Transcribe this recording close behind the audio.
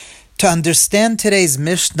To understand today's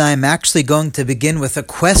Mishnah, I'm actually going to begin with a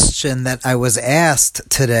question that I was asked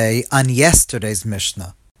today on yesterday's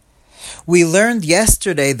Mishnah. We learned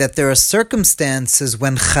yesterday that there are circumstances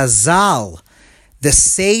when Chazal, the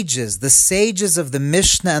sages of the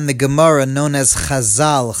Mishnah and the Gemara, known as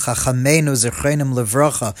Chazal, Chachamenu Zechreinim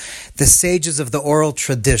Levracha, the sages of the oral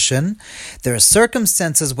tradition, there are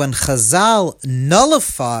circumstances when Chazal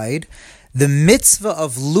nullified the mitzvah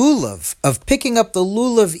of lulav, of picking up the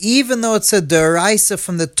lulav, even though it's a deraisa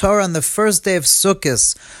from the Torah on the first day of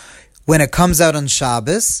Sukkot, when it comes out on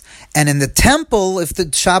Shabbos, and in the temple, if the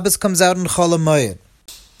Shabbos comes out on Chol HaMoed.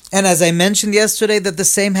 And as I mentioned yesterday, that the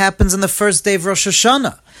same happens on the first day of Rosh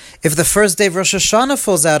Hashanah. If the first day of Rosh Hashanah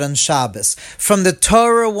falls out on Shabbos, from the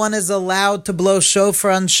Torah one is allowed to blow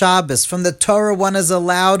shofar on Shabbos. From the Torah one is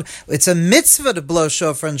allowed, it's a mitzvah to blow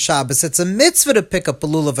shofar on Shabbos. It's a mitzvah to pick up a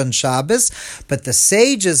lulav on Shabbos. But the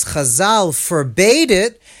sages, Chazal, forbade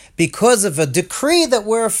it because of a decree that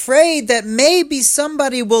we're afraid that maybe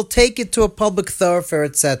somebody will take it to a public thoroughfare,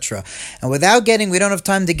 etc. And we don't have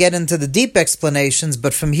time to get into the deep explanations,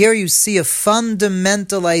 but from here you see a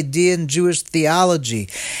fundamental idea in Jewish theology.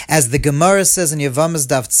 As the Gemara says in Yevamos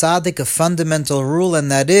Daf Tzadik, a fundamental rule,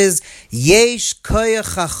 and that is, Yesh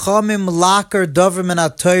koyach chachamim lakar dover min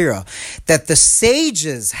haTorah, that the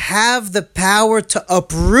sages have the power to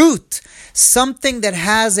uproot something that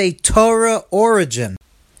has a Torah origin.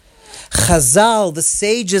 Chazal, the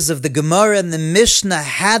sages of the Gemara and the Mishnah,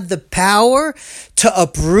 had the power to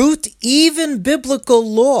uproot even biblical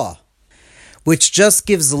law, which just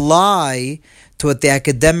gives lie to what the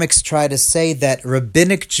academics try to say, that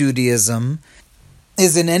Rabbinic Judaism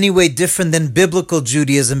is in any way different than biblical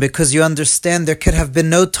Judaism, because you understand there could have been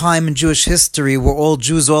no time in Jewish history where all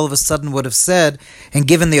Jews all of a sudden would have said and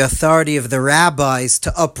given the authority of the rabbis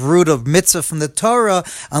to uproot a mitzvah from the Torah,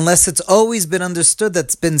 unless it's always been understood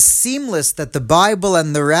that's been seamless, that the Bible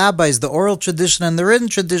and the rabbis, the oral tradition and the written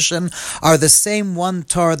tradition, are the same one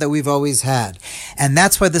Torah that we've always had. And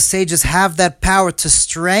that's why the sages have that power to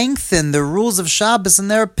strengthen the rules of Shabbos in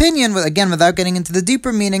their opinion. Again, without getting into the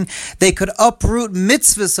deeper meaning, they could uproot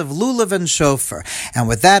mitzvahs of lulav and shofar. And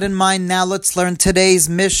with that in mind, now let's learn today's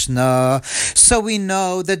Mishnah. So we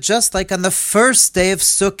know that just like on the first day of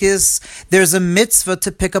Sukkot, there's a mitzvah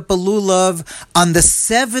to pick up a lulav. On the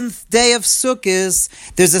seventh day of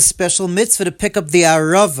Sukkot, there's a special mitzvah to pick up the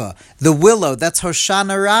arava, the willow. That's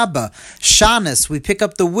Hoshana Rabbah. Shanis, we pick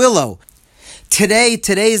up the willow.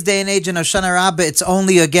 Today's day and age in Hoshana Rabbah, it's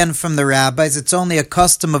only again from the rabbis. It's only a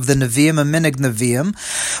custom of the Nevi'im, a minig Nevi'im.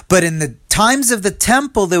 But in the times of the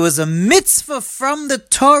temple, there was a mitzvah from the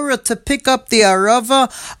Torah to pick up the arava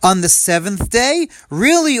on the seventh day.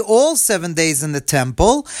 Really, all 7 days in the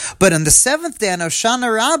temple. But on the seventh day, on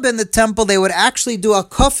Hoshana Rabbah in the temple, they would actually do a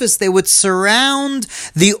kofis. They would surround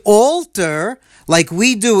the altar, like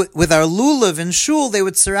we do with our lulav in shul. They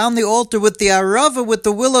would surround the altar with the arava, with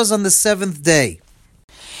the willows on the seventh day.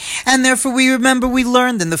 And therefore we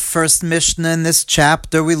learned in the first Mishnah in this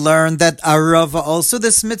chapter, we learned that arava, also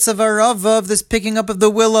this mitzvah of arava, of this picking up of the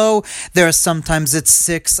willow, there are sometimes it's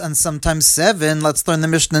 6 and sometimes 7. Let's learn the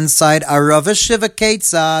Mishnah inside. Arava shiva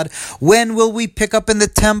ketzad. When will we pick up in the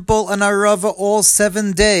temple an arava? All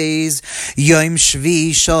 7 days. Yom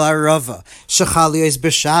shvi shel arava. Shechal yois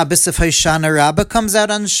b'Shabbos. If Hoshana Rabbah comes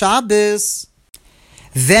out on Shabbos,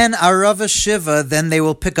 then Arava Shiva, then they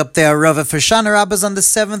will pick up their Arava. For Hoshana Rabbah's on the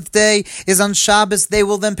 7th day, is on Shabbos, they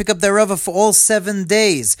will then pick up their Arava for all 7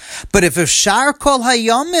 days. But if Shar Kol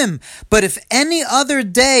Hayomim, but if any other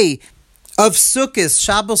day of Sukkot,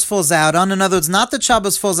 Shabbos falls out on, in other words, not that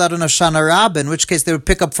Shabbos falls out on Hoshana Rabbah, in which case they would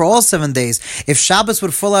pick up for all 7 days. If Shabbos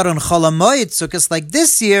would fall out on Chol HaMoed Sukkot, like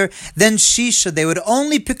this year, then Shisha, they would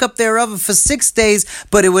only pick up their Arava for 6 days,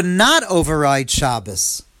 but it would not override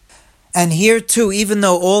Shabbos. And here too, even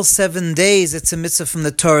though all 7 days it's a mitzvah from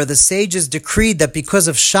the Torah, the sages decreed that because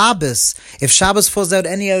of Shabbos, if Shabbos falls out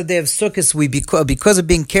any other day of Sukkot, because of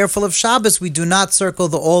being careful of Shabbos, we do not circle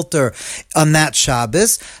the altar on that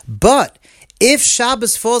Shabbos. But if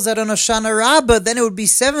Shabbos falls out on Hoshana Rabbah, then it would be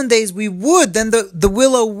 7 days. Then the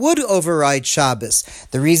willow would override Shabbos.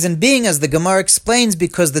 The reason being, as the Gemara explains,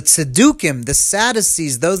 because the Tzedukim, the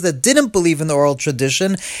Sadducees, those that didn't believe in the oral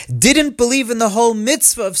tradition, didn't believe in the whole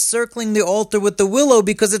mitzvah of circling the altar with the willow,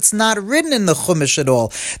 because it's not written in the Chumash at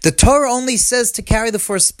all. The Torah only says to carry the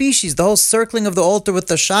 4 species. The whole circling of the altar with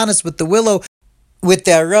the shanis, with the willow, with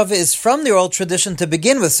the Arava is from the oral tradition to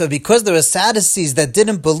begin with. So because there were Sadducees that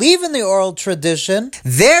didn't believe in the oral tradition,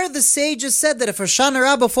 there the sages said that if Hoshana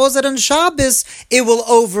Rabbah falls out on Shabbos, it will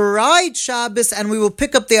override Shabbos and we will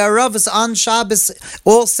pick up the Aravas on Shabbos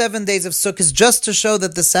all 7 days of Sukkot, just to show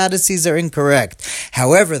that the Sadducees are incorrect.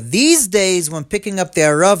 However, these days when picking up the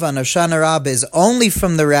Arava on Hoshana Rabbah is only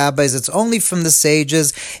from the rabbis, it's only from the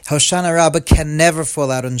sages, Hoshana Rabbah can never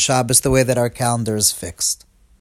fall out on Shabbos the way that our calendar is fixed.